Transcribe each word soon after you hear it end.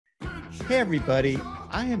Hey everybody,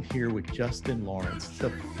 I am here with Justin Lawrence, the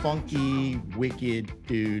funky, wicked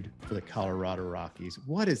dude for the Colorado Rockies.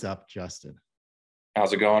 What is up, Justin?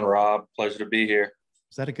 How's it going, Rob? Pleasure to be here.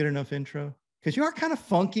 Is that a good enough intro? Because you are kind of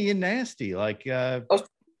funky and nasty. Yeah,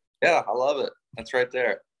 I love it. That's right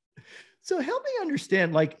there. So help me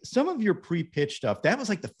understand, like some of your pre-pitch stuff, that was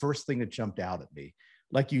like the first thing that jumped out at me.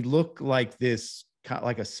 Like you look like this,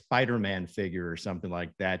 like a Spider-Man figure or something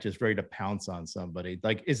like that, just ready to pounce on somebody.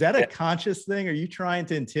 Like, is that a conscious thing? Are you trying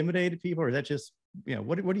to intimidate people, or is that just,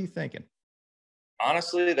 what are you thinking?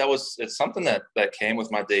 Honestly, it's something that came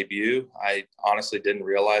with my debut. I honestly didn't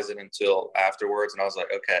realize it until afterwards, and I was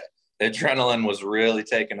like, okay, the adrenaline was really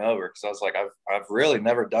taking over because I was like, I've really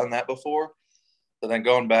never done that before. But then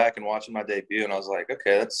going back and watching my debut, and I was like,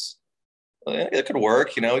 okay, it could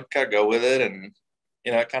work. We kind of go with it, and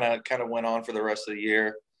it kind of went on for the rest of the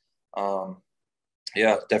year.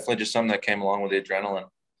 Yeah, definitely just something that came along with the adrenaline.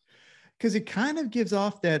 Because it kind of gives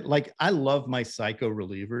off that, like, I love my psycho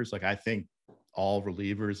relievers. Like, I think all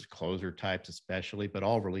relievers, closer types especially, but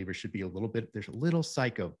all relievers should be there's a little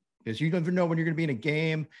psycho, because you never know when you're going to be in a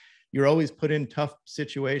game. You're always put in tough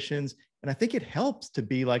situations. And I think it helps to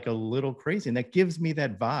be like a little crazy. And that gives me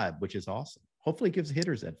that vibe, which is awesome. Hopefully it gives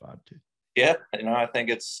hitters that vibe too. Yeah, I think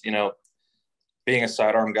it's, being a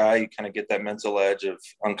sidearm guy, you kind of get that mental edge of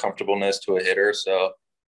uncomfortableness to a hitter. So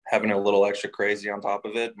having a little extra crazy on top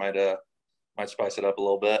of it might spice it up a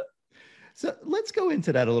little bit. So let's go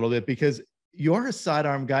into that a little bit, because you're a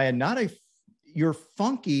sidearm guy and you're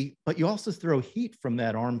funky, but you also throw heat from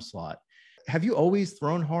that arm slot. Have you always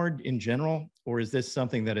thrown hard in general, or is this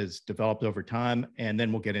something that has developed over time? And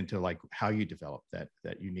then we'll get into like how you develop that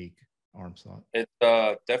unique arm slot. It's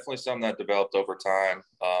definitely something that developed over time.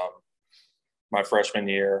 My freshman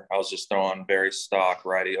year, I was just throwing very stock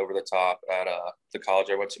righty over the top at the college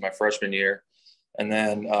I went to my freshman year. And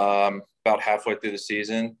then about halfway through the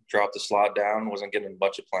season, dropped the slot down, wasn't getting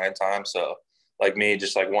much of playing time. So like me,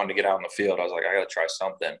 just like wanting to get out in the field, I was like, I got to try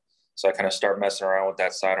something. So I kind of start messing around with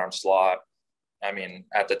that sidearm slot. I mean,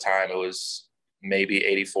 at the time it was maybe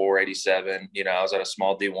 84, 87, I was at a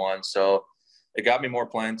small D1. So it got me more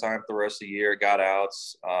playing time for the rest of the year, got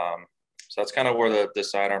outs. So that's kind of where the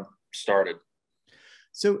sidearm started.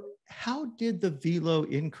 So how did the velo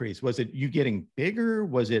increase? Was it you getting bigger?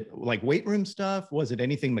 Was it like weight room stuff? Was it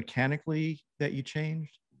anything mechanically that you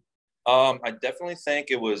changed? I definitely think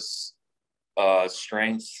it was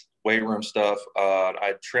strength, weight room stuff.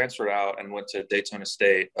 I transferred out and went to Daytona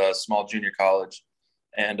State, a small junior college.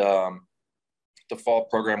 And the fall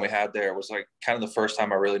program we had there was like kind of the first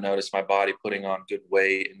time I really noticed my body putting on good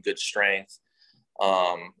weight and good strength.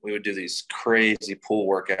 We would do these crazy pool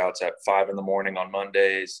workouts at 5 a.m. on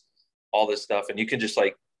Mondays, all this stuff. And you can just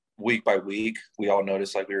like week by week, we all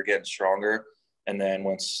noticed like we were getting stronger. And then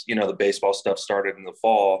once, the baseball stuff started in the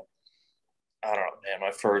fall, I don't know, man,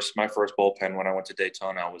 my first bullpen when I went to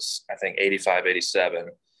Daytona was, I think 85, 87.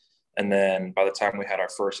 And then by the time we had our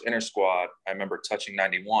first inter squad, I remember touching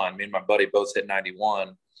 91. Me and my buddy both hit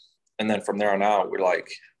 91. And then from there on out, we're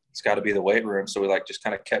like, it's got to be the weight room. So we like just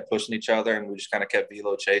kind of kept pushing each other, and we just kind of kept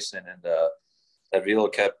velo chasing, and that velo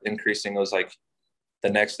kept increasing. It was like the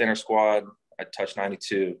next inter squad, I touched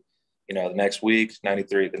 92, the next week,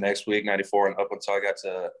 93, the next week, 94, and up until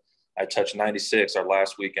I touched 96 our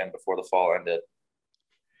last weekend before the fall ended.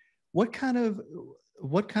 What kind of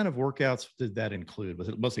workouts did that include? Was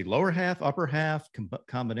it mostly lower half, upper half,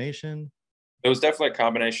 combination? It was definitely a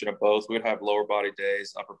combination of both. We would have lower body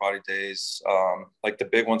days, upper body days. Like the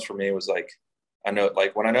big ones for me was like, I know,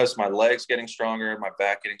 like when I noticed my legs getting stronger, my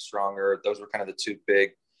back getting stronger, those were kind of the two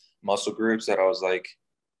big muscle groups that I was like,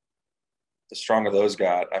 the stronger those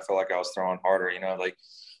got, I felt like I was throwing harder. Like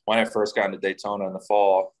when I first got into Daytona in the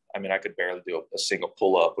fall, I mean, I could barely do a single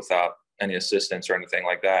pull up without any assistance or anything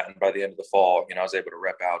like that. And by the end of the fall, I was able to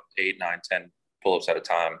rep out 8, 9, 10 pull-ups at a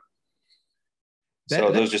time.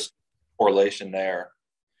 So those just correlation there.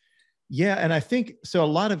 Yeah. And I think so. A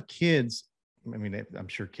lot of kids, I mean, I'm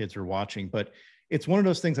sure kids are watching, but it's one of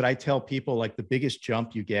those things that I tell people, like the biggest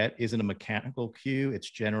jump you get isn't a mechanical cue. It's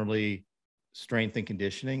generally strength and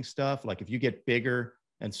conditioning stuff. Like if you get bigger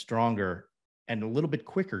and stronger and a little bit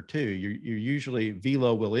quicker too, you usually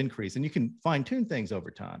velo will increase, and you can fine tune things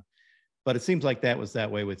over time. But it seems like that was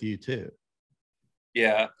that way with you too.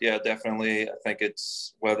 Yeah, definitely. I think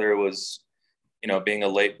it's whether it was, being a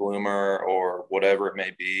late bloomer or whatever it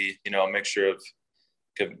may be, a mixture of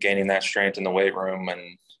gaining that strength in the weight room.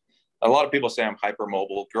 And a lot of people say I'm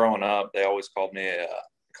hypermobile. Growing up, they always called me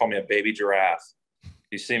a baby giraffe.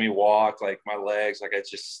 You see me walk, like my legs, like it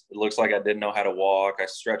looks like I didn't know how to walk. I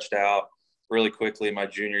stretched out really quickly my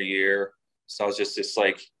junior year. So I was just this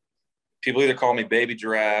like people either call me Baby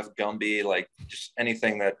Giraffe, Gumby, like just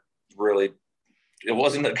anything that really, it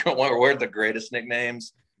wasn't weren't the greatest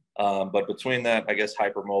nicknames. But between that, I guess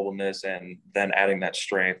hypermobileness and then adding that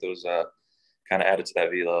strength, it was kind of added to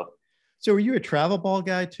that velo. So were you a travel ball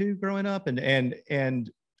guy too growing up?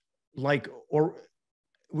 And like, or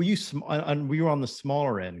were you we were on the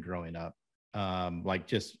smaller end growing up, like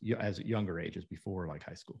just as younger ages before like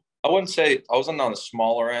high school? I wouldn't say I wasn't on the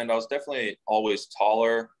smaller end. I was definitely always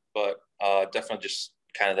taller, but definitely just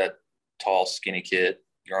kind of that tall, skinny kid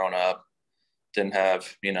growing up. Didn't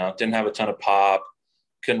have a ton of pop.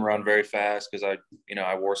 Couldn't run very fast because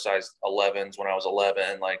I wore size 11s when I was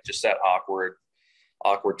 11. Like just that awkward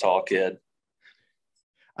tall kid.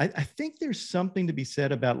 I think there's something to be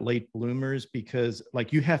said about late bloomers because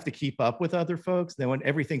like you have to keep up with other folks. Then when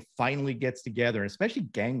everything finally gets together, and especially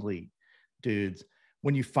gangly dudes,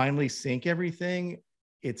 when you finally sync everything,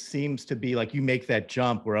 it seems to be like you make that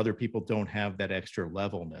jump where other people don't have that extra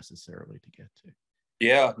level necessarily to get to.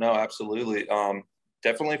 Yeah, no, absolutely.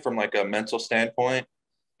 Definitely from like a mental standpoint,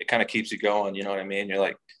 it kind of keeps you going. You know what I mean? You're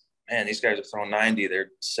like, man, these guys are throwing 90. They're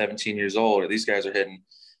 17 years old, or these guys are hitting,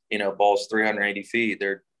 balls 380 feet.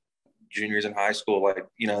 They're juniors in high school. Like,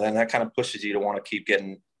 then that kind of pushes you to want to keep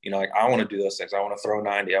getting, like I want to do those things. I want to throw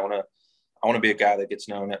 90. I want to be a guy that gets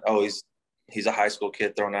known that, oh, he's a high school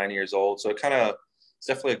kid throwing 90 years old. So it's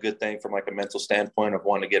definitely a good thing from like a mental standpoint of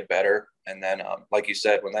wanting to get better. And then, like you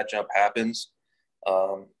said, when that jump happens,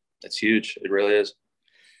 it's huge. It really is.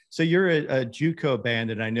 So you're a JUCO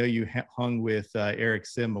band, and I know you hung with Eric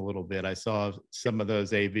Sim a little bit. I saw some of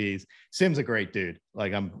those AVs. Sim's a great dude.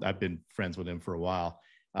 Like I've been friends with him for a while.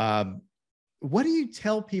 What do you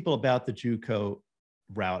tell people about the JUCO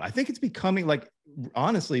route? I think it's becoming like,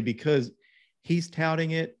 honestly, because he's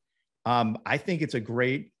touting it. I think it's a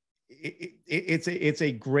great, it's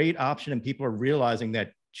a great option, and people are realizing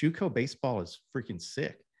that JUCO baseball is freaking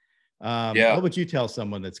sick. Yeah. What would you tell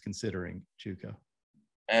someone that's considering JUCO?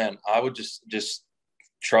 And I would just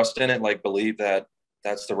trust in it, like believe that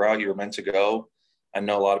that's the route you were meant to go. I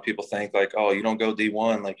know a lot of people think like, oh, you don't go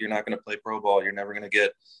D1, like you're not going to play pro ball. You're never going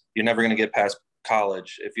to get past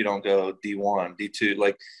college if you don't go D1, D2,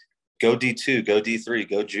 like go D2, go D3,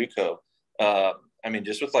 go JUCO. I mean,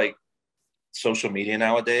 just with like social media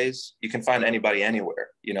nowadays, you can find anybody anywhere.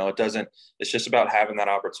 It's just about having that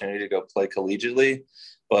opportunity to go play collegiately,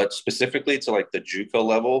 but specifically to like the JUCO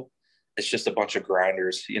level, it's just a bunch of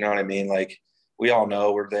grinders. You know what I mean? Like we all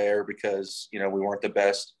know we're there because, we weren't the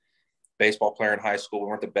best baseball player in high school. We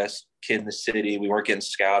weren't the best kid in the city. We weren't getting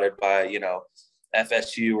scouted by,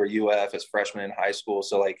 FSU or UF as freshmen in high school.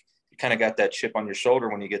 So like you kind of got that chip on your shoulder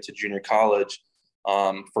when you get to junior college.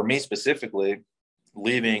 For me specifically,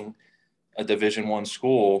 leaving a Division I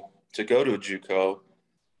school to go to a JUCO,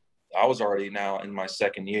 I was already now in my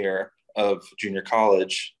second year of junior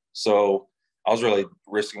college. So I was really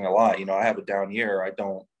risking a lot. I have a down year. I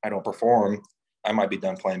don't perform. I might be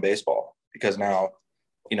done playing baseball because now,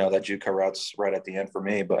 that JUCO route's right at the end for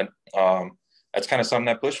me. But that's kind of something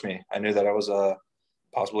that pushed me. I knew that I was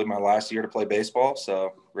possibly my last year to play baseball.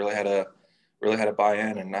 So really had to buy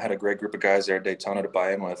in, and I had a great group of guys there at Daytona to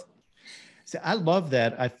buy in with. So I love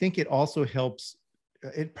that. I think it also helps.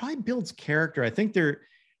 It probably builds character. I think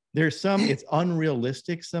there's some, it's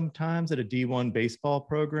unrealistic sometimes at a D1 baseball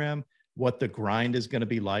program, what the grind is going to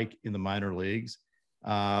be like in the minor leagues.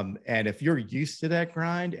 And if you're used to that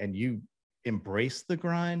grind and you embrace the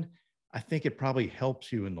grind, I think it probably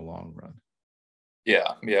helps you in the long run.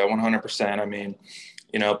 Yeah, 100%. I mean,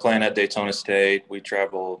 playing at Daytona State, we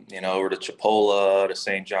traveled, over to Chipola, to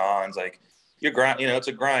St. John's. Like you're grind, it's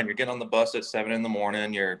a grind. You're getting on the bus at 7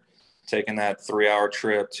 a.m. You're taking that 3-hour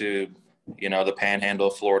trip to, the Panhandle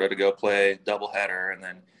of Florida to go play doubleheader, and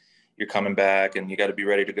then you're coming back and you got to be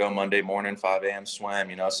ready to go Monday morning, 5 a.m. swim,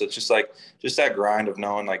 so it's just that grind of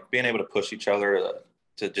knowing, like being able to push each other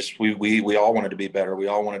to just, we all wanted to be better. We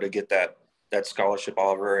all wanted to get that scholarship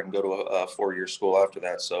offer and go to a 4-year school after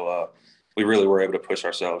that. So we really were able to push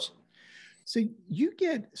ourselves. So you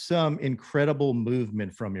get some incredible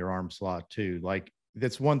movement from your arm slot too. Like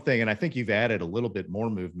that's one thing. And I think you've added a little bit more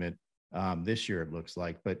movement this year, it looks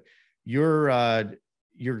like, but your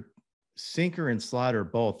sinker and slider,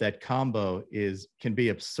 both that combo can be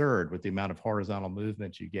absurd with the amount of horizontal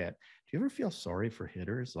movement you get. Do you ever feel sorry for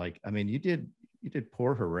hitters? Like, I mean, you did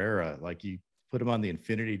poor Herrera, like you put him on the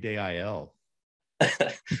Infinity Day IL.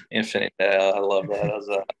 Infinity Day, I love that. I was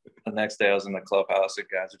the next day I was in the clubhouse and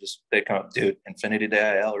guys are they come up, dude, Infinity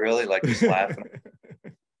Day IL, really? Like just laughing.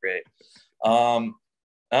 Great.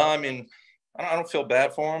 I mean, I don't feel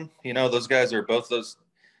bad for him. Those guys are both those.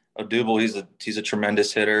 Odubel, he's a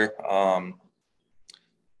tremendous hitter.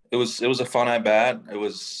 it was a fun at bat. It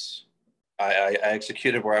was I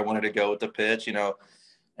executed where I wanted to go with the pitch. You know,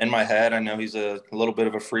 in my head, I know he's a little bit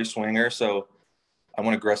of a free swinger, so I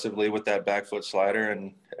went aggressively with that back foot slider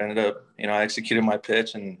and ended up, you know, I executed my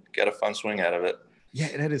pitch and got a fun swing out of it. Yeah,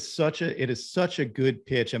 it is such a good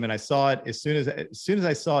pitch. I mean, I saw it as soon as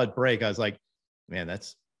I saw it break, I was like, man,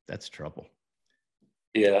 that's trouble.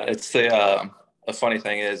 Yeah, it's the funny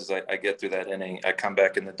thing is I get through that inning, I come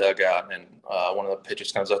back in the dugout, and one of the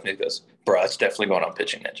pitchers comes up to me and goes, "Bro, it's definitely going on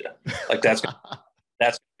Pitching Ninja. Like that's gonna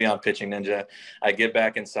be on Pitching Ninja." I get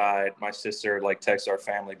back inside. My sister like texts our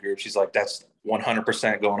family group. She's like, "That's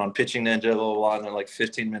 100% going on Pitching Ninja." Blah, blah, blah. And then like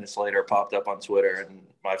 15 minutes later, it popped up on Twitter, and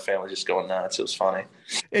my family just going nuts. It was funny.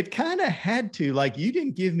 It kind of had to, like, you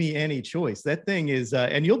didn't give me any choice. That thing is,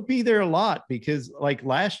 and you'll be there a lot because like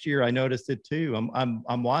last year I noticed it too.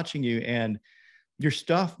 I'm watching you and your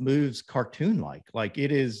stuff moves cartoon like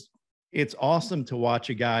it's awesome to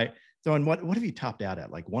watch a guy throwing. What have you topped out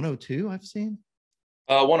at, like 102 I've seen?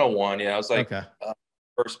 101. Yeah, I was like, okay.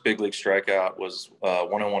 First big league strikeout was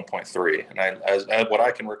 101.3, and as what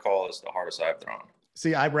I can recall is the hardest I've thrown.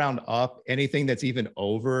 See, I round up anything that's even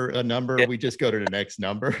over a number. Yeah. We just go to the next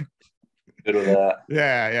number. Good with that.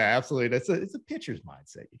 Yeah, absolutely. It's a pitcher's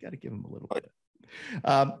mindset. You got to give him a little bit.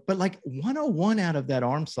 But like 101 out of that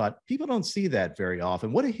arm slot, people don't see that very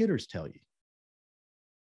often. What do hitters tell you?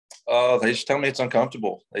 They just tell me it's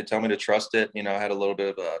uncomfortable. They tell me to trust it. You know, I had a little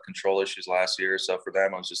bit of control issues last year. So for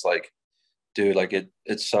them, I was just like, dude, like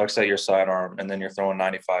it sucks that you're sidearm and then you're throwing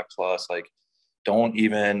 95 plus. Like, don't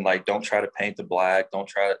try to paint the black. Don't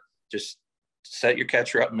try to just set your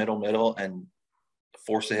catcher up middle and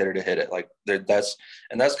force the hitter to hit it. Like that's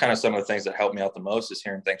kind of some of the things that help me out the most is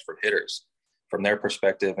hearing things from hitters, from their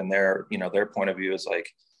perspective and their point of view is like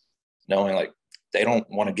knowing like they don't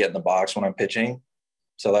want to get in the box when I'm pitching.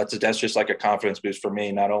 So that's just like a confidence boost for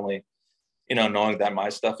me. Not only, knowing that my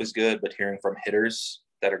stuff is good, but hearing from hitters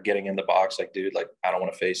that are getting in the box, like, dude, like, I don't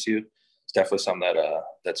want to face you. It's definitely something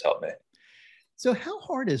that's helped me. So how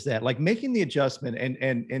hard is that? Like making the adjustment,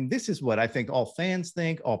 and this is what I think all fans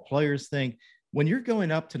think, all players think. When you're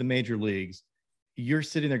going up to the major leagues, you're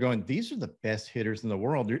sitting there going, these are the best hitters in the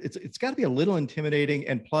world. It's got to be a little intimidating.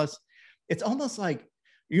 And plus, it's almost like,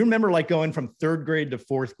 you remember like going from third grade to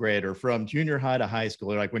fourth grade or from junior high to high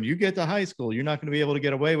school. Like when you get to high school, you're not going to be able to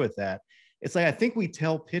get away with that. It's like, I think we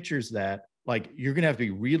tell pitchers that, like, you're going to have to be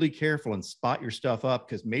really careful and spot your stuff up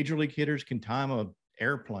because major league hitters can time an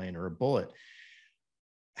airplane or a bullet.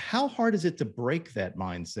 How hard is it to break that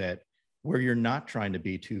mindset where you're not trying to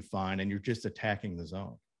be too fine and you're just attacking the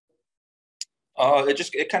zone?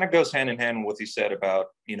 It kind of goes hand in hand with what you said about,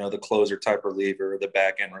 the closer type reliever, the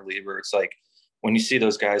back end reliever. It's like when you see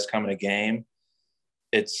those guys come in a game,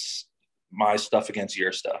 it's my stuff against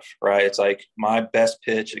your stuff, right? It's like my best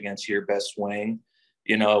pitch against your best swing,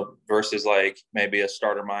 versus like maybe a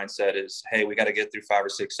starter mindset is, hey, we got to get through 5 or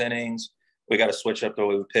 6 innings. We got to switch up the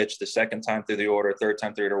way we pitch the second time through the order, third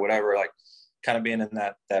time through it, or whatever. Like kind of being in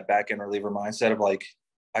that back end reliever mindset of like,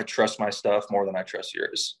 I trust my stuff more than I trust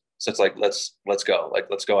yours. So it's like, let's go. Like,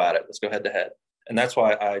 let's go at it. Let's go head to head. And that's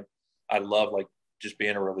why I love like just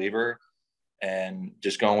being a reliever and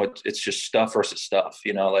just going with, it's just stuff versus stuff,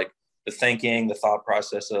 like the thinking, the thought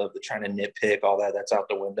process of the trying to nitpick, all that's out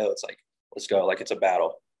the window. It's like, let's go. Like it's a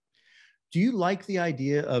battle. Do you like the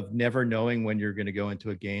idea of never knowing when you're going to go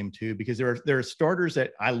into a game too? Because there are starters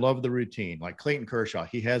that I love the routine, like Clayton Kershaw.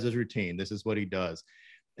 He has his routine. This is what he does.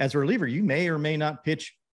 As a reliever, you may or may not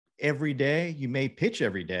pitch every day. You may pitch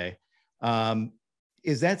every day.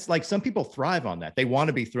 That's like some people thrive on that. They want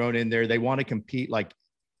to be thrown in there. They want to compete. Like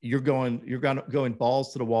you're going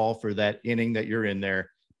balls to the wall for that inning that you're in there,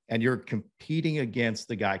 and you're competing against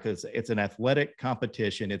the guy because it's an athletic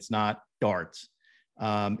competition. It's not darts.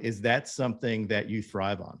 Is that something that you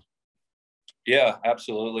thrive on? Yeah,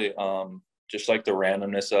 absolutely. Just like the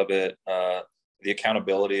randomness of it, the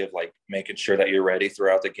accountability of like making sure that you're ready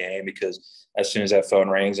throughout the game, because as soon as that phone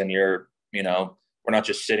rings and you're, we're not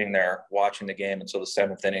just sitting there watching the game until the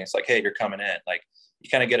 7th inning. It's like, hey, you're coming in. Like you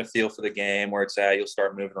kind of get a feel for the game, where it's at. You'll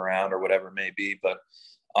start moving around or whatever it may be. But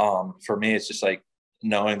for me, it's just like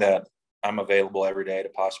knowing that I'm available every day to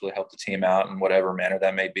possibly help the team out in whatever manner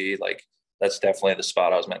that may be. Like that's definitely the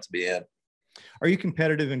spot I was meant to be in. Are you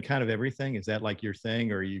competitive in kind of everything? Is that like your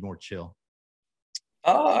thing, or are you more chill?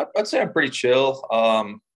 I'd say I'm pretty chill.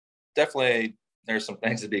 Definitely there's some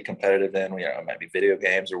things to be competitive in, it might be video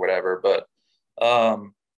games or whatever, but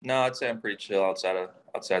no, I'd say I'm pretty chill outside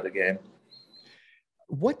the game.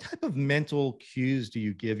 What type of mental cues do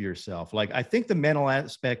you give yourself? Like, I think the mental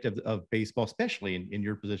aspect of baseball, especially in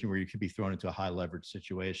your position where you could be thrown into a high leverage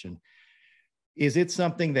situation, is it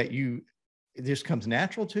something that it just comes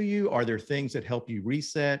natural to you? Are there things that help you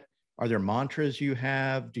reset? Are there mantras you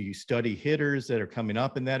have? Do you study hitters that are coming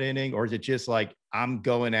up in that inning? Or is it just like, I'm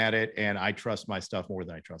going at it and I trust my stuff more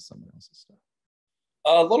than I trust someone else's stuff?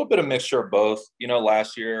 A little bit of mixture of both.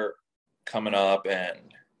 Last year coming up and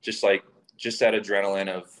just that adrenaline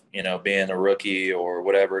of, being a rookie or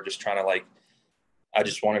whatever, just trying to I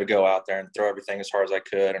just wanted to go out there and throw everything as hard as I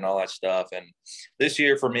could and all that stuff. And this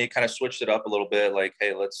year for me kind of switched it up a little bit. Like,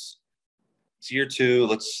 hey, it's year 2.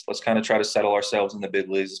 Let's kind of try to settle ourselves in the big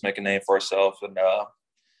leagues. Let's make a name for ourselves. And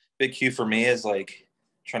big cue for me is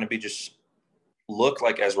trying to be just look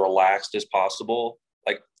as relaxed as possible,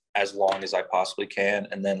 as long as I possibly can,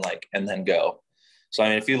 and then go. So, I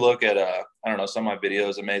mean, if you look at, I don't know, some of my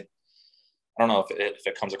videos I don't know if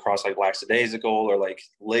it comes across lackadaisical or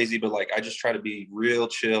lazy, but I just try to be real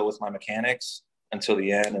chill with my mechanics until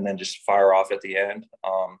the end and then just fire off at the end.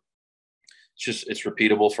 It's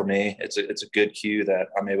repeatable for me. It's a good cue that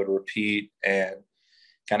I'm able to repeat and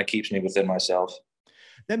kind of keeps me within myself.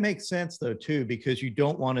 That makes sense though, too, because you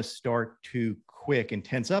don't want to start too quick and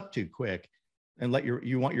tense up too quick and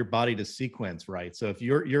you want your body to sequence, right? So if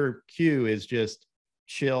your cue is just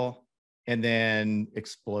chill and then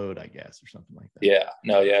explode, I guess, or something like that. Yeah,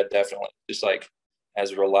 no, yeah, definitely. Just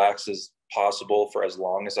as relaxed as possible for as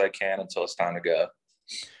long as I can until it's time to go.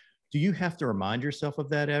 Do you have to remind yourself of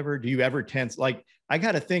that ever? Do you ever tense? I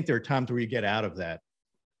got to think there are times where you get out of that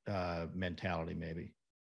mentality, maybe.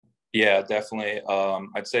 Yeah, definitely.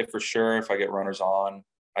 I'd say for sure, if I get runners on,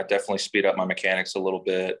 I definitely speed up my mechanics a little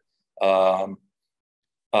bit.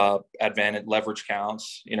 Advantage leverage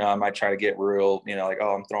counts. I might try to get real.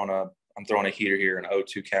 I'm throwing a heater here, an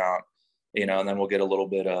 0-2 count. And then we'll get a little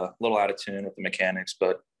out of tune with the mechanics.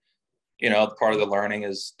 But part of the learning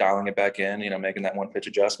is dialing it back in. Making that one pitch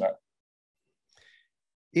adjustment.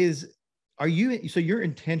 So you're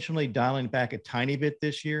intentionally dialing back a tiny bit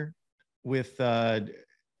this year with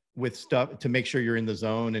stuff to make sure you're in the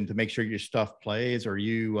zone and to make sure your stuff plays? Or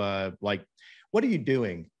you what are you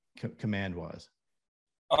doing command wise?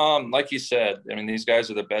 Like you said, I mean, these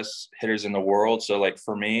guys are the best hitters in the world. So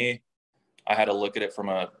for me, I had to look at it from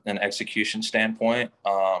an execution standpoint.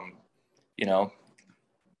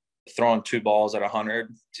 Throwing 2 balls at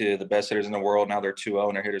 100 to the best hitters in the world. Now they're 2-0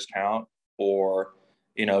 in their hitters count, or,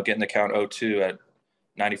 getting the count 0-2 at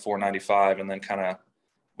 94, 95. And then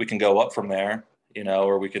we can go up from there,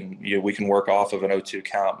 or we can work off of an 0-2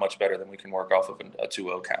 count much better than we can work off of a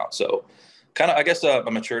 2-0 count. So I guess a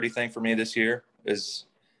maturity thing for me this year is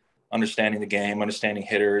understanding the game, understanding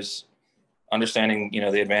hitters, understanding,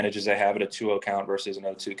 the advantages they have at a 2-0 count versus an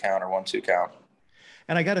 0-2 count or 1-2 count.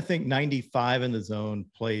 And I got to think 95 in the zone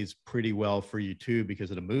plays pretty well for you too,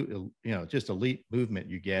 because of the just elite movement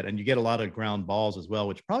you get, and you get a lot of ground balls as well,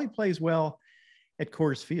 which probably plays well at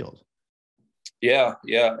Coors Field. Yeah.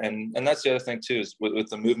 And that's the other thing too, is with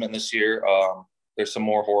the movement this year, there's some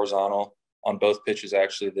more horizontal on both pitches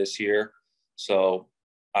actually this year. So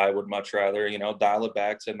I would much rather, dial it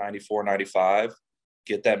back to 94, 95,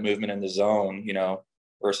 get that movement in the zone,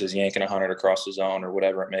 versus yanking 100 across the zone or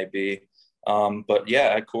whatever it may be. But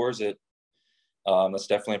yeah, at Coors, that's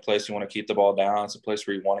definitely a place you want to keep the ball down. It's a place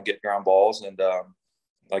where you want to get ground balls. And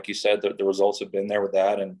like you said, the results have been there with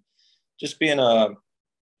that. And just being a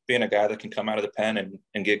guy that can come out of the pen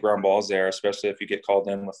and get ground balls there, especially if you get called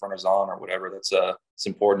in with runners on or whatever, it's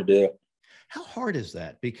important to do. How hard is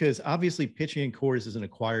that? Because obviously pitching in Coors is an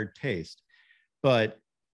acquired taste, but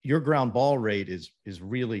your ground ball rate is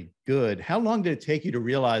really good. How long did it take you to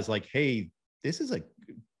realize hey, this is a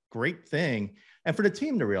great thing? And for the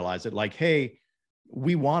team to realize it, hey,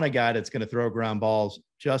 we want a guy that's going to throw ground balls.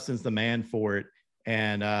 Justin's the man for it.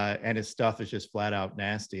 And his stuff is just flat out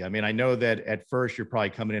nasty. I mean, I know that at first you're probably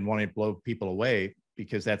coming in wanting to blow people away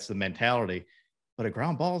because that's the mentality, but a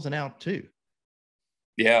ground ball is an out too.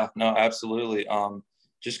 Yeah, no, absolutely.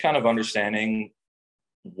 Just kind of understanding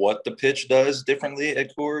what the pitch does differently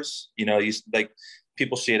at Coors.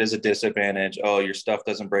 People see it as a disadvantage. Oh, your stuff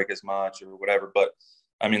doesn't break as much or whatever. But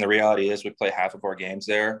I mean, the reality is we play half of our games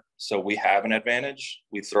there. So we have an advantage.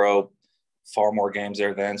 We throw far more games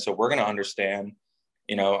there then. So we're going to understand,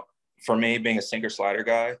 for me being a sinker slider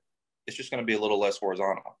guy, it's just going to be a little less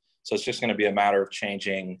horizontal. So it's just going to be a matter of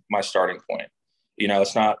changing my starting point.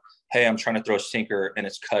 It's not, hey, I'm trying to throw a sinker and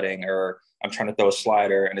it's cutting, or I'm trying to throw a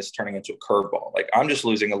slider and it's turning into a curveball. I'm just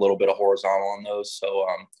losing a little bit of horizontal on those. So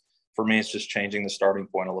for me, it's just changing the starting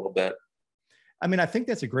point a little bit. I mean, I think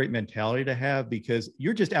that's a great mentality to have, because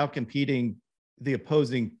you're just out competing the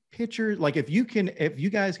opposing pitcher. If you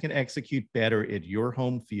guys can execute better at your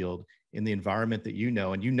home field in the environment that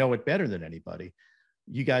and you know it better than anybody,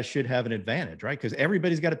 you guys should have an advantage, right? Because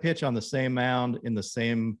everybody's got to pitch on the same mound in the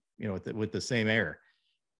same, with the same air.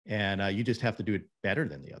 And you just have to do it better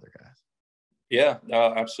than the other guys. Yeah,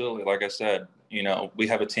 absolutely. Like I said, we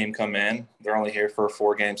have a team come in. They're only here for a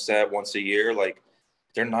 4-game set once a year. Like,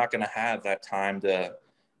 they're not going to have that time to.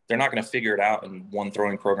 They're not going to figure it out in one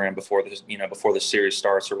throwing program before this, before the series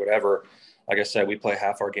starts or whatever. Like I said, we play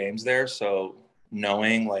half our games there, so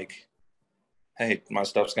knowing like, hey, my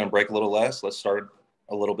stuff's going to break a little less. Let's start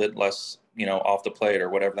a little bit less, off the plate or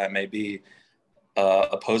whatever that may be.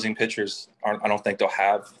 Opposing pitchers I don't think they'll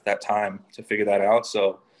have that time to figure that out.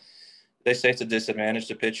 So they say it's a disadvantage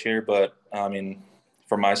to pitch here, but I mean,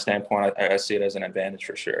 from my standpoint, I see it as an advantage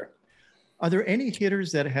for sure. Are there any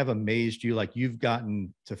hitters that have amazed you? Like you've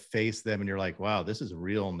gotten to face them and you're like, wow, this is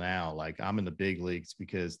real now. Like I'm in the big leagues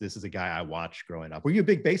because this is a guy I watched growing up. Were you a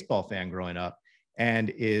big baseball fan growing up?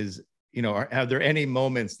 And are there any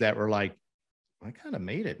moments that were like, I kind of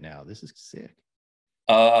made it now. This is sick.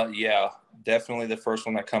 Yeah, definitely. The first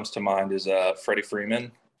one that comes to mind is Freddie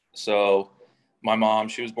Freeman. So my mom,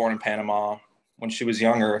 she was born in Panama. When she was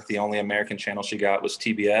younger, the only American channel she got was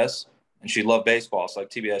TBS, and she loved baseball. So like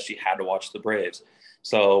TBS, she had to watch the Braves.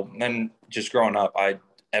 So then just growing up,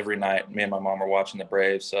 every night, me and my mom were watching the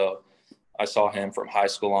Braves. So I saw him from high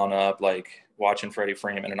school on up, like watching Freddie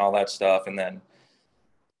Freeman and all that stuff. And then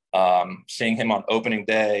seeing him on opening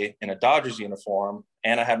day in a Dodgers uniform,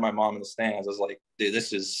 and I had my mom in the stands. I was like, dude,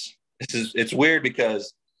 it's weird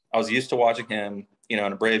because I was used to watching him, in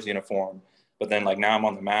a Braves uniform, but then like now I'm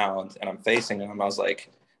on the mound and I'm facing him. I was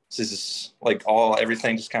like, this is like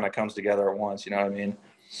everything just kind of comes together at once. You know what I mean?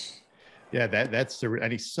 Yeah,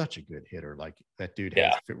 and he's such a good hitter. Like that dude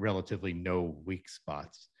has relatively no weak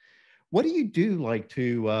spots. What do you do like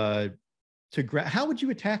how would you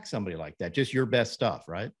attack somebody like that? Just your best stuff,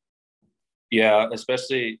 right? Yeah,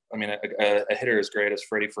 especially, I mean, a hitter as great as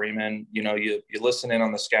Freddie Freeman, you listen in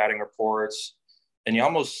on the scouting reports and you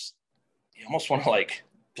almost want to like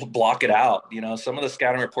block it out. Some of the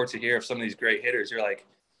scouting reports you hear of some of these great hitters, you're like,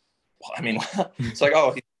 well, I mean, it's like,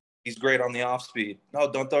 oh, he's great on the off speed.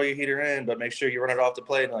 No, don't throw your heater in, but make sure you run it off the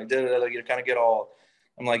plate. And like, you kind of get all,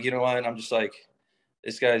 I'm like, you know what? And I'm just like,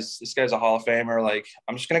 this guy's a Hall of Famer. Like,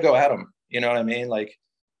 I'm just going to go at him. You know what I mean? Like,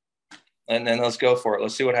 and then let's go for it.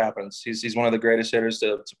 Let's see what happens. He's one of the greatest hitters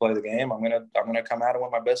to play the game. I'm gonna come at him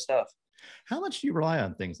with my best stuff. How much do you rely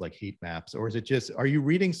on things like heat maps, or is it just, are you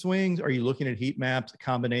reading swings? Are you looking at heat maps, a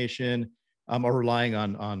combination, or relying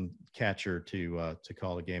on catcher to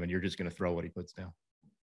call the game, and you're just going to throw what he puts down?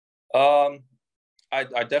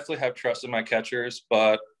 I definitely have trust in my catchers,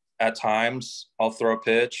 but at times I'll throw a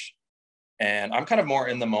pitch, and I'm kind of more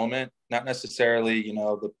in the moment, not necessarily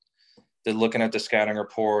the looking at the scouting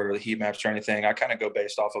report or the heat maps or anything. I kind of go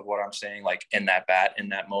based off of what I'm seeing, like in that bat, in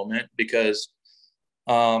that moment, because,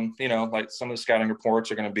 like some of the scouting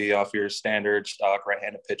reports are going to be off your standard stock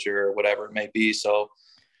right-handed pitcher or whatever it may be. So,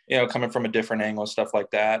 coming from a different angle and stuff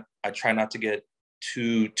like that, I try not to get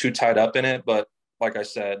too tied up in it. But like I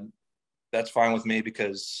said, that's fine with me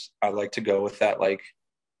because I like to go with that, like,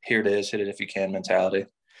 here it is, hit it if you can mentality.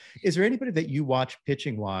 Is there anybody that you watch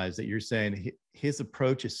pitching wise that you're saying his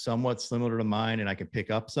approach is somewhat similar to mine and I can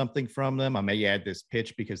pick up something from them? I may add this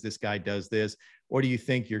pitch because this guy does this. Or do you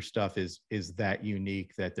think your stuff is that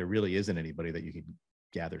unique that there really isn't anybody that you can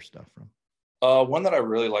gather stuff from? One that I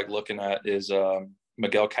really like looking at is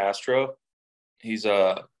Miguel Castro. He's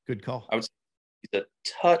a good call. I would say he's a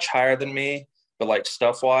touch higher than me, but like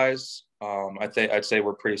stuff wise, I'd say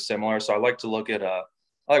we're pretty similar. So I like to look at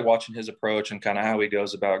I like watching his approach and kind of how he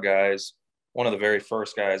goes about guys. One of the very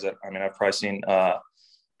first guys that, I've probably seen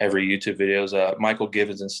every YouTube videos, Michael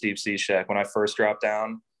Givens and Steve Cishek. When I first dropped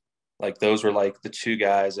down, like those were like the two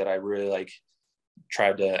guys that I really like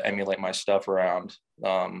tried to emulate my stuff around.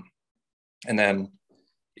 And then,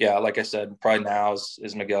 yeah, like I said, probably now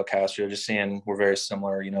is Miguel Castro, just seeing we're very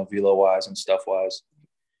similar, velo wise and stuff wise.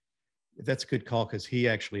 That's a good call because he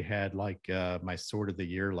actually had like my Sword of the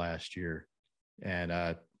Year last year.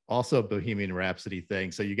 And also Bohemian Rhapsody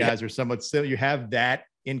thing. So you guys are somewhat similar. You have that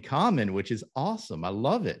in common, which is awesome. I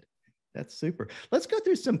love it. That's super. Let's go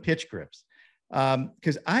through some pitch grips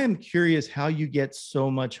because I am curious how you get so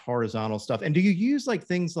much horizontal stuff. And do you use like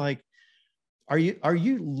things like, are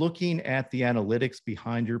you looking at the analytics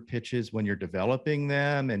behind your pitches when you're developing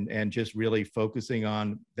them and just really focusing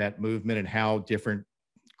on that movement and how different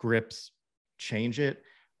grips change it?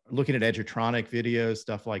 Looking at Edgertronic videos,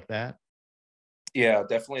 stuff like that? Yeah,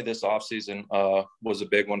 definitely this offseason was a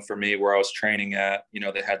big one for me where I was training at,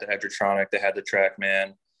 they had the Edgertronic, they had the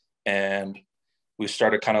TrackMan, and we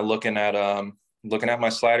started kind of looking at my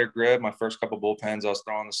slider grip. My first couple bullpens, I was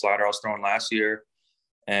throwing the slider I was throwing last year.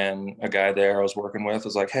 And a guy there I was working with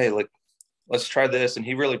was like, hey, like, let's try this. And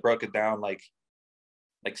he really broke it down, like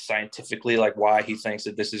scientifically, like why he thinks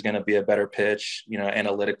that this is going to be a better pitch, you know,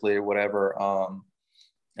 analytically or whatever.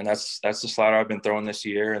 And that's the slider I've been throwing this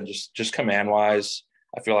year. And just command wise,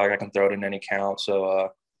 I feel like I can throw it in any count. So,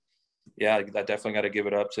 yeah, I definitely got to give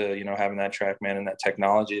it up to, you know, having that TrackMan and that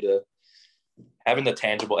technology, to having the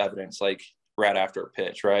tangible evidence, like right after a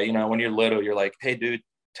pitch, right? You know, when you're little, you're like, hey, dude,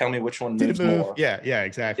 tell me which one moves more. Yeah,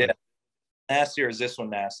 exactly. Yeah. Nasty, or is this one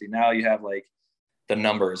nasty? Now you have like the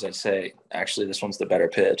numbers that say, actually, this one's the better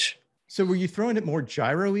pitch. So were you throwing it more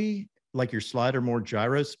gyro-y, like your slider more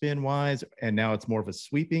gyro spin wise, and now it's more of a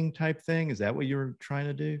sweeping type thing? Is that what you were trying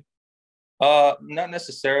to do? Not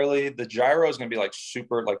necessarily. The gyro is going to be like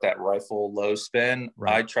super, like that rifle low spin.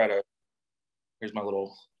 Right. I try to, here's my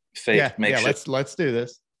little fake makeshift. Let's do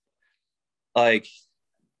this. Like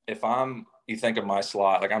if you think of my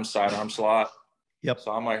slot, like I'm sidearm slot. Yep.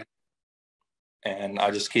 So I'm like, and I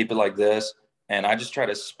just keep it like this. And I just try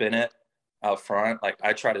to spin it out front. Like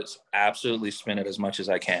I try to absolutely spin it as much as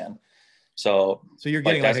I can. So you're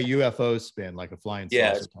getting like a UFO spin, like a flying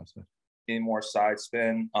saucer type spin. More side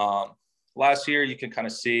spin. Last year you can kind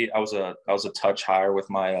of see I was a touch higher with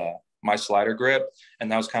my my slider grip,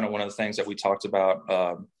 and that was kind of one of the things that we talked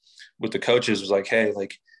about with the coaches, was like, hey,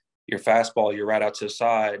 like your fastball, you're right out to the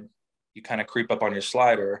side, you kind of creep up on your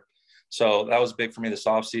slider. So that was big for me this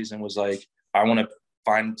offseason, was like, I want to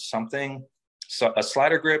find something, so a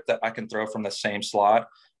slider grip that I can throw from the same slot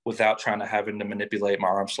without trying to having to manipulate my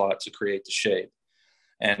arm slot to create the shape.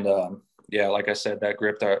 And yeah, like I said, that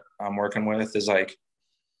grip that I'm working with is like,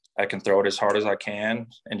 I can throw it as hard as I can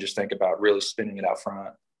and just think about really spinning it out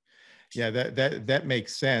front. Yeah, that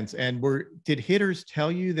makes sense. And did hitters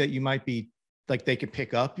tell you that you might be like, they could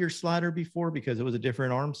pick up your slider before because it was a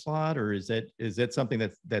different arm slot, or is that something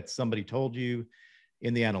that somebody told you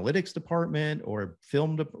in the analytics department or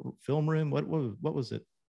film room? What was it?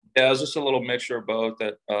 Yeah, it was just a little mixture of both.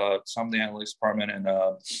 That some of the analytics department and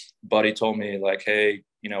Buddy told me, like, hey,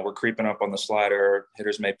 you know, we're creeping up on the slider.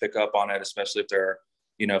 Hitters may pick up on it, especially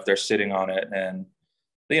if they're sitting on it. And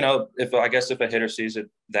you know, if a hitter sees it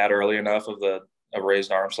that early enough of a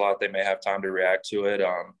raised arm slot, they may have time to react to it.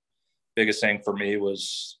 Biggest thing for me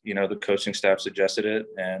was, you know, the coaching staff suggested it,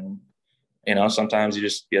 and you know, sometimes you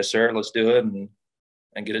just, yes sir, let's do it,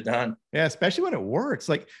 and get it done. Yeah, especially when it works.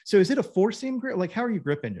 Like, so is it a 4-seam grip? Like, how are you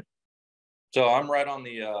gripping it? So I'm right on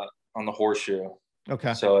the horseshoe.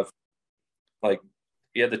 Okay. So if like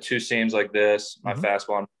you had the 2 seams like this, my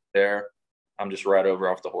fastball there, I'm just right over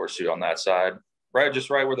off the horseshoe on that side, right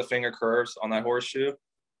where the finger curves on that horseshoe,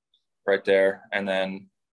 right there. And then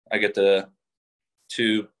I get the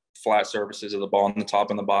 2 flat surfaces of the ball on the top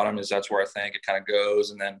and the bottom, is that's where I think it kind of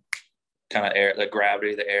goes, and then kind of air, the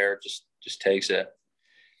gravity, the air just takes it.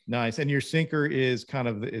 Nice. And your sinker is kind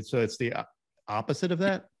of, so it's the opposite of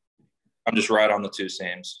that? I'm just right on the 2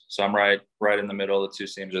 seams. So I'm right in the middle. The 2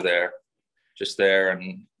 seams are there, just there.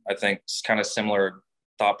 And I think it's kind of similar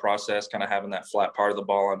thought process, kind of having that flat part of the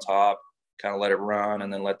ball on top, kind of let it run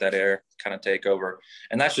and then let that air kind of take over.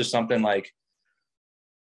 And that's just something like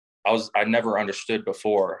I never understood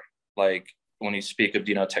before. Like when you speak of,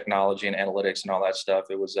 you know, technology and analytics and all that stuff,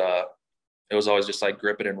 it was always just like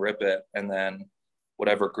grip it and rip it. And then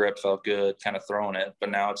whatever grip felt good, kind of throwing it. But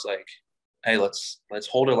now it's like, hey, let's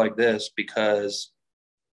hold it like this, because,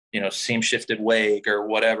 you know, seam shifted wake or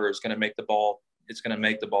whatever is going to make the ball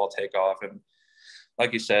take off. And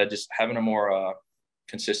like you said, just having a more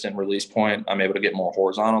consistent release point, I'm able to get more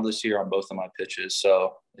horizontal this year on both of my pitches.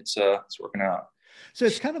 So it's working out. So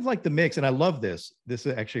it's kind of like the mix. And I love this. This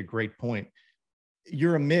is actually a great point.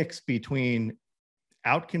 You're a mix between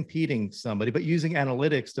out-competing somebody, but using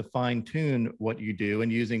analytics to fine-tune what you do,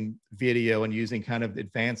 and using video and using kind of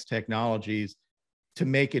advanced technologies to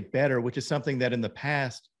make it better, which is something that in the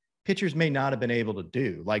past pitchers may not have been able to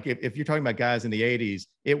do. Like if you're talking about guys in the 80s,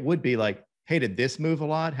 it would be like, hey, did this move a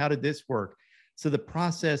lot? How did this work? So the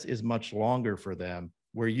process is much longer for them,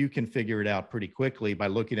 where you can figure it out pretty quickly by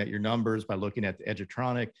looking at your numbers, by looking at the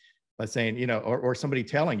Edgertronic, by saying, you know, or somebody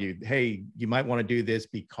telling you, hey, you might want to do this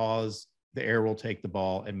because the air will take the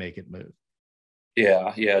ball and make it move.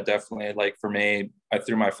 Yeah, definitely. Like for me, I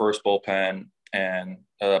threw my first bullpen, and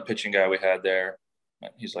a pitching guy we had there,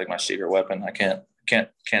 he's like my secret weapon. I can't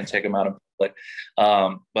take him out of like,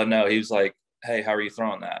 but no, he was like, hey, how are you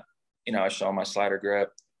throwing that? You know, I show him my slider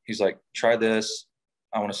grip. He's like, try this.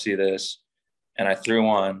 I want to see this. And I threw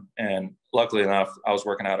one, and luckily enough, I was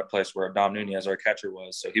working out at a place where Dom Nunez, our catcher,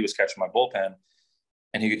 was. So he was catching my bullpen,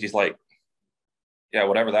 and he's like, yeah,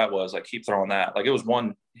 whatever that was, like, keep throwing that. Like, it was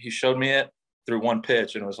one, he showed me it through one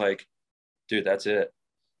pitch, and it was like, dude, that's it.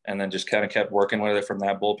 and then just kind of kept working with it from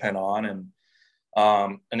that bullpen on.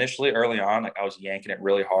 And initially early on, like I was yanking it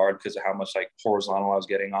really hard because of how much like horizontal I was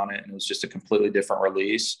getting on it. And it was just a completely different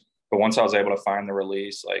release. But once I was able to find the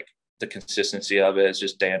release, like the consistency of it is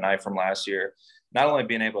just day and night from last year. Not only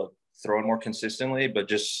being able to throw it more consistently, but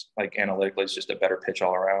just like analytically, it's just a better pitch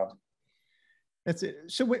all around. That's it.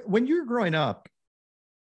 So when you were growing up,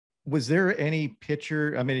 was there any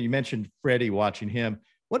pitcher? I mean, you mentioned Freddie, watching him.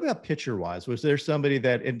 What about pitcher wise? Was there somebody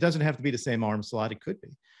that, it doesn't have to be the same arm slot? It could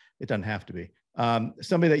be. It doesn't have to be.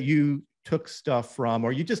 Somebody that you took stuff from,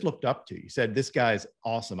 or you just looked up to? You said, this guy's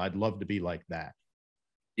awesome. I'd love to be like that.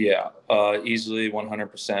 Yeah, easily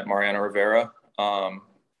 100% Mariano Rivera.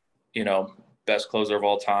 You know, best closer of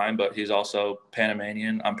all time, but he's also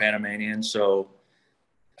Panamanian. I'm Panamanian. So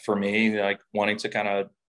for me, like wanting to kind of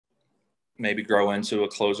maybe grow into a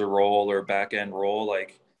closer role or back end role,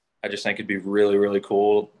 like I just think it'd be really, really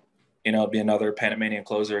cool, you know, be another Panamanian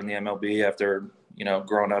closer in the MLB after, you know,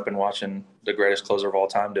 growing up and watching the greatest closer of all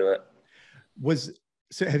time do it.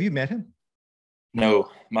 So have you met him? No,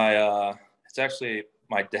 it's actually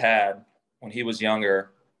my dad when he was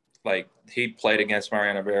younger. Like he played against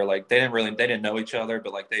Mariano Rivera. Like they didn't know each other,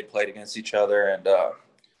 but like they played against each other. And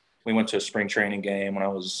we went to a spring training game when I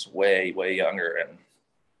was way, way younger, and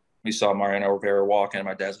we saw Mariano Rivera walking. And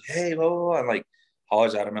my dad's like, "Hey, whoa, whoa," and like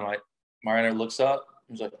hollers at him, and like Mariano looks up.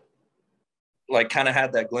 He's like kind of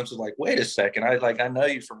had that glimpse of like, wait a second, I know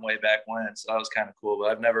you from way back when. So that was kind of cool.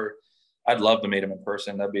 But I'd love to meet him in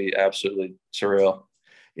person. That'd be absolutely surreal.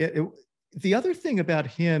 The other thing about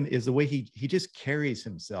him is the way he just carries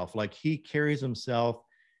himself. Like he carries himself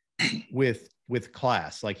with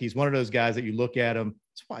class. Like he's one of those guys that you look at him.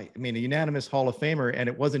 It's why, I mean, a unanimous Hall of Famer. And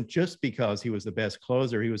it wasn't just because he was the best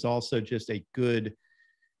closer. He was also just a good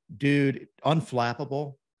dude,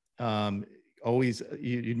 unflappable. Always,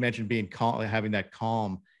 you mentioned being calm, having that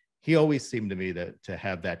calm. He always seemed to me to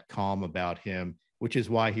have that calm about him, which is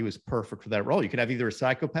why he was perfect for that role. You can have either a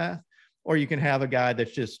psychopath or you can have a guy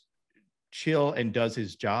that's just chill and does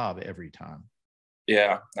his job every time.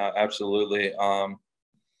 Yeah, absolutely. I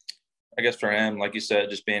guess for him, like you said,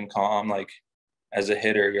 just being calm, like as a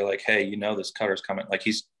hitter, you're like, hey, you know, this cutter's coming. Like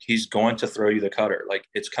he's going to throw you the cutter. Like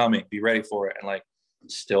it's coming, be ready for it. And like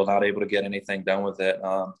still not able to get anything done with it.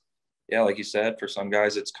 Yeah, like you said, for some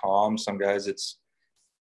guys it's calm. Some guys it's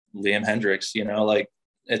Liam Hendricks, you know, like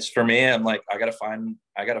it's for me, I'm like, I gotta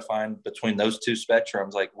find between those two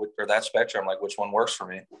spectrums, like or that spectrum, like which one works for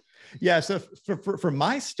me. Yeah. So for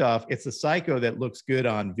my stuff, it's a psycho that looks good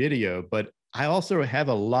on video, but I also have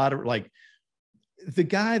a lot of like the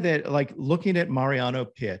guy that like looking at Mariano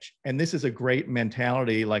pitch, and this is a great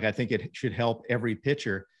mentality. Like I think it should help every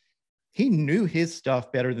pitcher. He knew his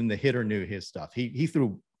stuff better than the hitter knew his stuff. He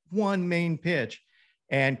threw one main pitch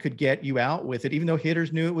and could get you out with it, even though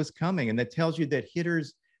hitters knew it was coming. And that tells you that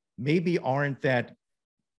hitters maybe aren't that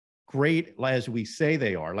great as we say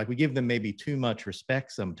they are. Like we give them maybe too much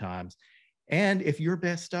respect sometimes. And if your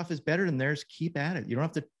best stuff is better than theirs, keep at it. You don't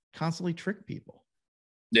have to constantly trick people.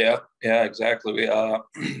 Yeah, exactly. We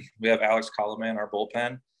have Alex Colorado in our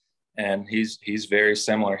bullpen, and he's very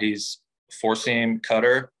similar. He's four-seam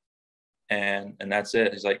cutter, and that's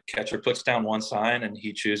it. He's like catcher puts down one sign, and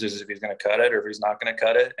he chooses if he's going to cut it or if he's not going to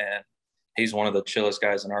cut it. And he's one of the chillest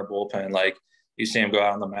guys in our bullpen. Like you see him go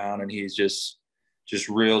out on the mound, and he's just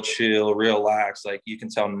real chill, real lax. Like you can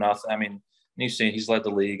tell nothing. I mean, you see he's led the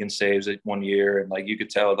league in saves it one year, and like you could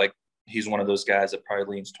tell like he's one of those guys that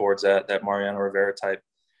probably leans towards that Mariano Rivera type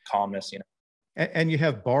calmness, you know. And you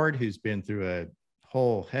have Bard, who's been through a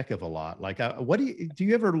whole heck of a lot. Like, what do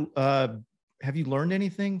you ever have you learned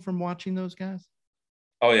anything from watching those guys?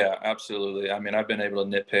 Oh yeah, absolutely. I mean, I've been able to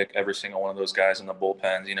nitpick every single one of those guys in the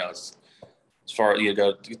bullpens. You know, it's as far as you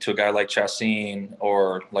go to a guy like Chassin,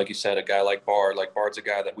 or like you said, a guy like Bard. Like Bard's a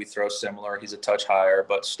guy that we throw similar. He's a touch higher,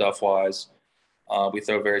 but stuff wise, we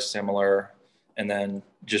throw very similar. And then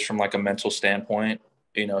just from like a mental standpoint,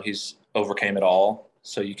 you know, he's overcame it all.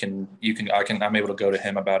 So I'm able to go to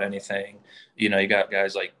him about anything. You know, you got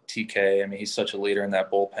guys like TK. I mean, he's such a leader in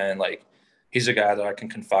that bullpen. Like he's a guy that I can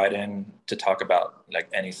confide in to talk about like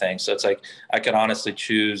anything. So it's like, I could honestly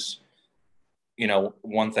choose, you know,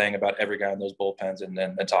 one thing about every guy in those bullpens and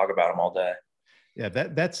then talk about them all day. Yeah.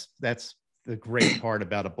 That's the great part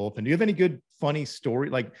about a bullpen. Do you have any good, funny story?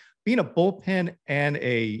 Like being a bullpen and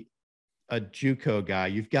a JUCO guy,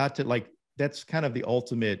 you've got to like, that's kind of the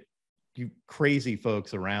ultimate, you crazy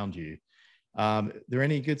folks around you. There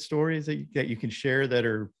any good stories that you can share that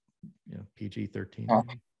are, you know, PG-13?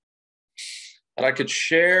 That I could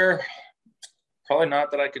share? Probably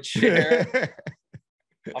not that I could share.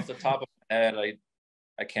 Off the top of my head,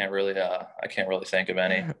 I can't really think of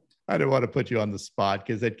any. I don't want to put you on the spot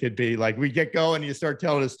because it could be like we get going, you start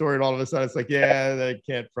telling a story, and all of a sudden it's like, yeah, that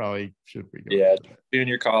can't probably should be going. Yeah,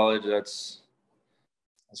 junior college, that's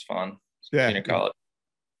fun. Yeah, junior college,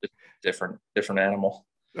 different animal.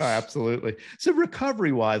 Oh, absolutely. So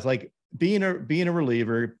recovery wise, like being a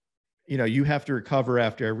reliever, you know, you have to recover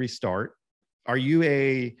after every start. Are you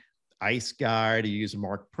a ice guy? Do you use a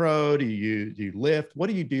Mark Pro? Do you lift? What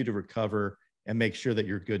do you do to recover and make sure that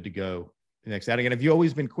you're good to go the next outing? And have you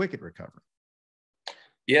always been quick at recovery?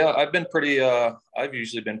 Yeah, I've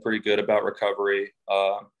usually been pretty good about recovery.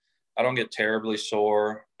 I don't get terribly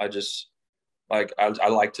sore. I just I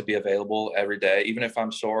like to be available every day, even if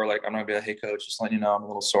I'm sore. Like I'm not gonna be like, hey coach, just letting you know I'm a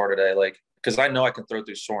little sore today. Like, because I know I can throw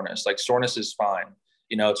through soreness. Like soreness is fine.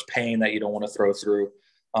 You know, it's pain that you don't want to throw through.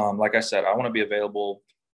 Like I said, I want to be available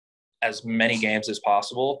as many games as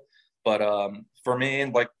possible. But for me,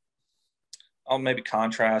 like I'll maybe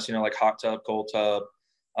contrast, you know, like hot tub, cold tub.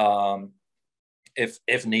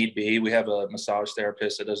 If need be, we have a massage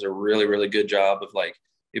therapist that does a really, really good job of like,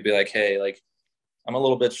 he'd be like, hey, like I'm a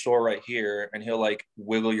little bit sore right here. And he'll like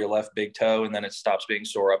wiggle your left big toe and then it stops being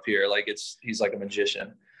sore up here. Like he's like a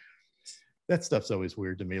magician. That stuff's always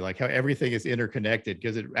weird to me, like how everything is interconnected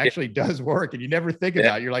because it actually does work and you never think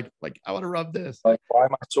about it. You're like, I want to rub this. Like, why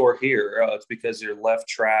am I sore here? It's because your left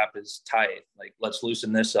trap is tight. Like, let's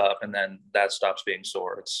loosen this up. And then that stops being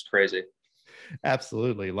sore. It's crazy.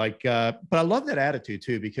 Absolutely. Like, but I love that attitude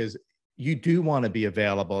too, because you do want to be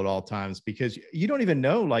available at all times because you don't even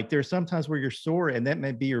know, like there's sometimes where you're sore and that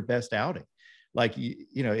may be your best outing. Like,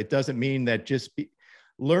 you know, it doesn't mean that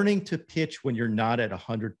learning to pitch when you're not at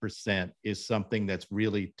 100% is something that's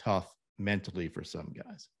really tough mentally for some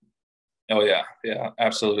guys. Oh yeah. Yeah,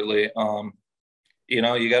 absolutely. You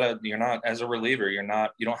know, you're not, as a reliever, you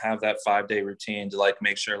don't have that 5-day routine to like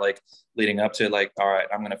make sure like leading up to like, all right,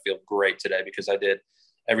 I'm going to feel great today because I did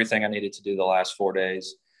everything I needed to do the last 4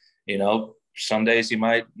 days. You know, some days you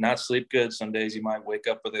might not sleep good. Some days you might wake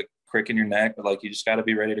up with a crick in your neck, but like, you just got to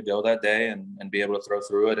be ready to go that day and be able to throw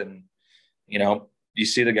through it. And, you know, you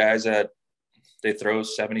see the guys that they throw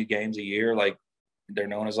 70 games a year, like they're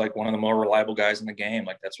known as like one of the more reliable guys in the game.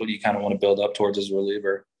 Like that's what you kind of want to build up towards as a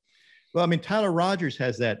reliever. Well, I mean, Tyler Rogers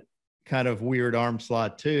has that kind of weird arm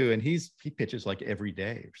slot too. And he pitches like every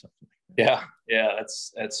day or something. Yeah. Yeah.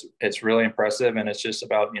 It's really impressive. And it's just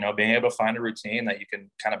about, you know, being able to find a routine that you can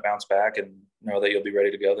kind of bounce back and know that you'll be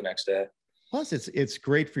ready to go the next day. Plus it's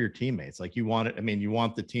great for your teammates. Like you want it. I mean, you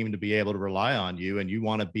want the team to be able to rely on you and you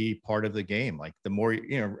want to be part of the game. Like the more,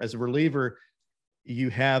 you know, as a reliever, you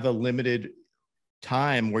have a limited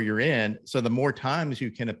time where you're in. So the more times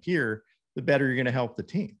you can appear, the better you're going to help the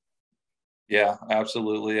team. Yeah,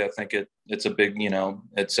 absolutely. I think it's a big, you know,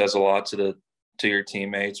 it says a lot to your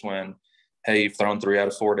teammates when, hey, you've thrown 3 out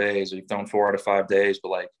of 4 days, or you've thrown 4 out of 5 days, but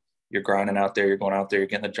like you're grinding out there, you're going out there, you're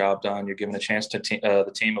getting the job done, you're giving a chance to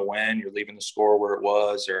the team a win, you're leaving the score where it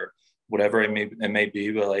was, or whatever it may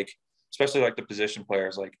be. But like, especially like the position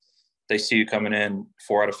players, like they see you coming in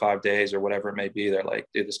 4 out of 5 days or whatever it may be. They're like,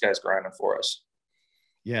 dude, this guy's grinding for us.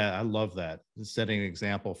 Yeah, I love that. Setting an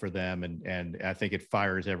example for them. And I think it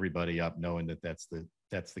fires everybody up knowing that that's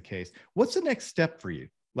the case. What's the next step for you?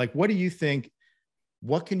 Like, what do you think?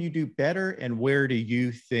 What can you do better? And where do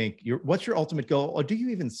you think what's your ultimate goal? Or do you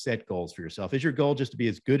even set goals for yourself? Is your goal just to be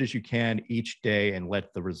as good as you can each day and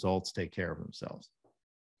let the results take care of themselves?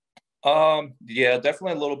 Yeah,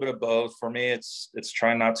 definitely a little bit of both. For me, it's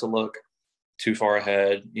trying not to look too far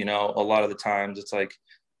ahead. You know, a lot of the times it's like,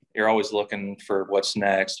 you're always looking for what's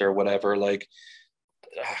next or whatever. Like,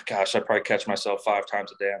 gosh, I probably catch myself 5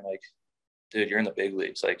 times a day. I'm like, dude, you're in the big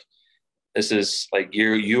leagues. Like, this is like,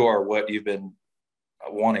 you are what you've been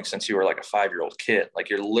wanting since you were like a 5-year-old kid. Like,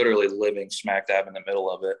 you're literally living smack dab in the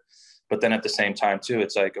middle of it. But then at the same time too,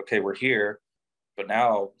 it's like, okay, we're here, but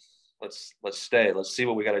now let's stay. Let's see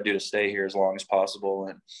what we got to do to stay here as long as possible.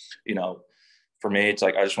 And, you know, for me, it's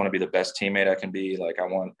like, I just want to be the best teammate I can be. Like I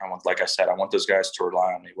want, like I said, I want those guys to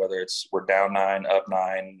rely on me, whether it's we're down 9, up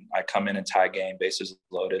 9, I come in and tie game, bases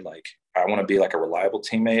loaded. Like I want to be like a reliable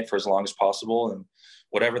teammate for as long as possible. And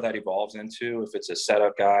whatever that evolves into, if it's a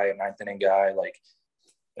setup guy, a 9th inning guy, like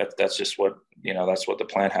that's just what, you know, that's what the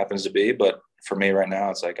plan happens to be. But for me right now,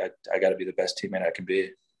 it's like, I got to be the best teammate I can be.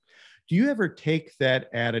 Do you ever take that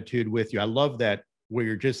attitude with you? I love that, where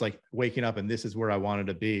you're just like waking up and this is where I wanted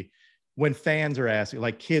to be. When fans are asking,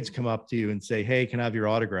 like kids come up to you and say, hey, can I have your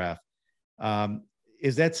autograph?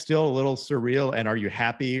 Is that still a little surreal? And are you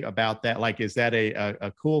happy about that? Like, is that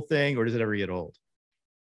a cool thing, or does it ever get old?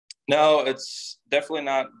 No, it's definitely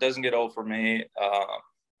not, doesn't get old for me.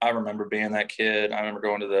 I remember being that kid. I remember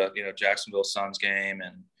going to the, Jacksonville Suns game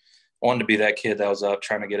and wanted to be that kid that was up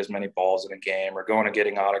trying to get as many balls in a game or going and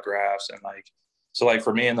getting autographs. And like, so like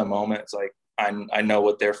for me in the moment, it's like, I know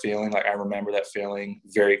what they're feeling. Like I remember that feeling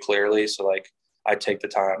very clearly. So like I take the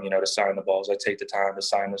time, to sign the balls. I take the time to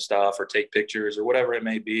sign the stuff or take pictures or whatever it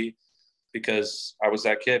may be, because I was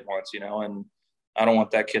that kid once, and I don't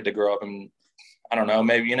want that kid to grow up and I don't know,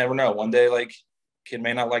 maybe you never know. One day, like kid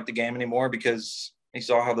may not like the game anymore because he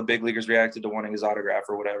saw how the big leaguers reacted to wanting his autograph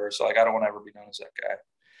or whatever. So like, I don't want to ever be known as that guy.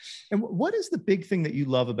 And what is the big thing that you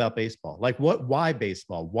love about baseball? Like why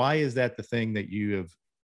baseball? Why is that the thing that you have,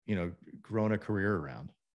 grown a career around?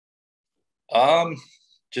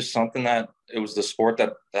 Just something that it was the sport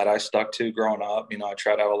that I stuck to growing up. I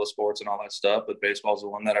tried out all the sports and all that stuff, but baseball is the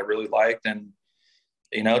one that I really liked. And,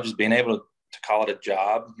 just being able to call it a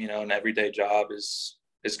job, an everyday job is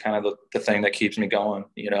kind of the thing that keeps me going.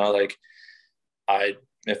 Like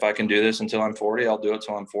if I can do this until I'm 40, I'll do it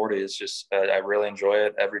till I'm 40. It's just, I really enjoy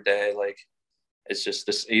it every day. Like, it's just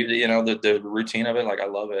this, the routine of it. Like, I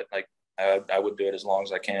love it. Like I would do it as long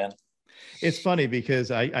as I can. It's funny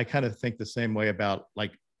because I kind of think the same way about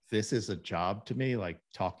like, this is a job to me, like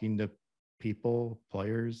talking to people,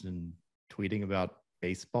 players, and tweeting about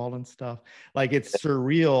baseball and stuff. Like it's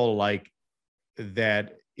surreal, like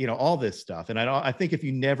that, all this stuff. And I think if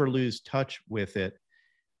you never lose touch with it,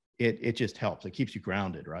 it just helps. It keeps you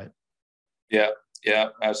grounded, right? Yeah,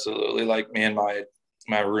 absolutely. Like me and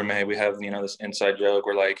my roommate, we have, this inside joke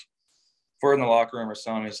where like, if we're in the locker room or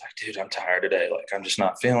something, he's like, dude, I'm tired today. Like, I'm just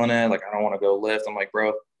not feeling it. Like, I don't want to go lift. I'm like,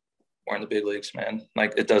 bro, we're in the big leagues, man.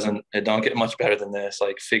 Like, it don't get much better than this.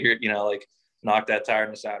 Like, figure, like knock that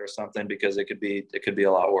tiredness out or something, because it could be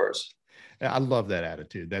a lot worse. I love that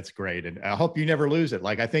attitude. That's great. And I hope you never lose it.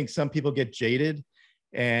 Like, I think some people get jaded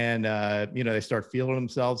and, they start feeling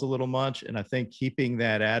themselves a little much. And I think keeping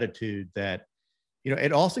that attitude that,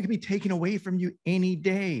 it also can be taken away from you any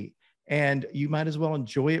day. And you might as well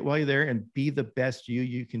enjoy it while you're there and be the best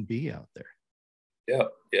you can be out there.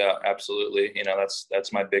 Yeah, absolutely.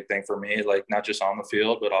 That's my big thing for me, like not just on the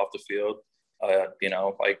field, but off the field.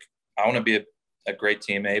 Like I want to be a great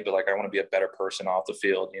teammate, but like I want to be a better person off the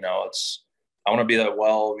field. I want to be that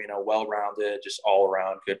well-rounded, just all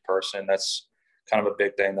around good person. That's kind of a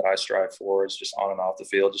big thing that I strive for, is just on and off the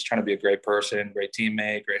field, just trying to be a great person, great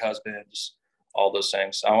teammate, great husband, just all those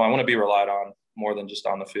things. I want to be relied on more than just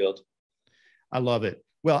on the field. I love it.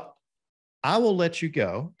 Well, I will let you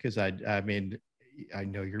go because I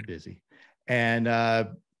know you're busy, and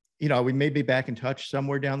we may be back in touch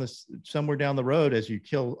somewhere down the road as you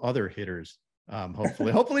kill other hitters.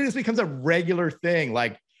 Hopefully this becomes a regular thing.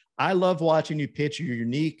 Like I love watching you pitch. You're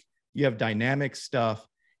unique. You have dynamic stuff,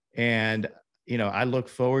 and I look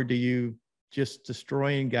forward to you just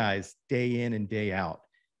destroying guys day in and day out.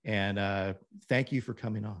 And thank you for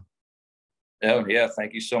coming on. Oh, yeah.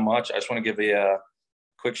 Thank you so much. I just want to give a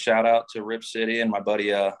quick shout out to Rip City and my buddy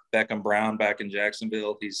Beckham Brown back in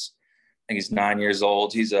Jacksonville. I think he's 9 years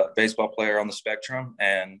old. He's a baseball player on the spectrum,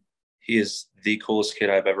 and he is the coolest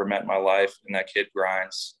kid I've ever met in my life. And that kid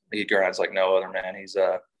grinds. He grinds like no other, man. He's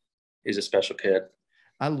a special kid.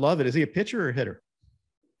 I love it. Is he a pitcher or a hitter?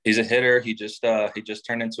 He's a hitter. He just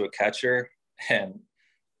turned into a catcher, and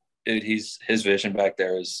his vision back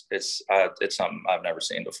there it's something I've never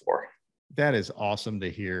seen before. That is awesome to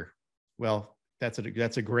hear. Well, that's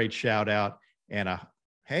a great shout out. And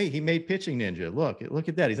hey, he made PitchingNinja. Look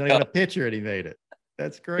at that. He's not even a pitcher and he made it.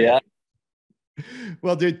 That's great. Yeah.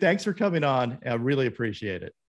 Well, dude, thanks for coming on. I really appreciate it.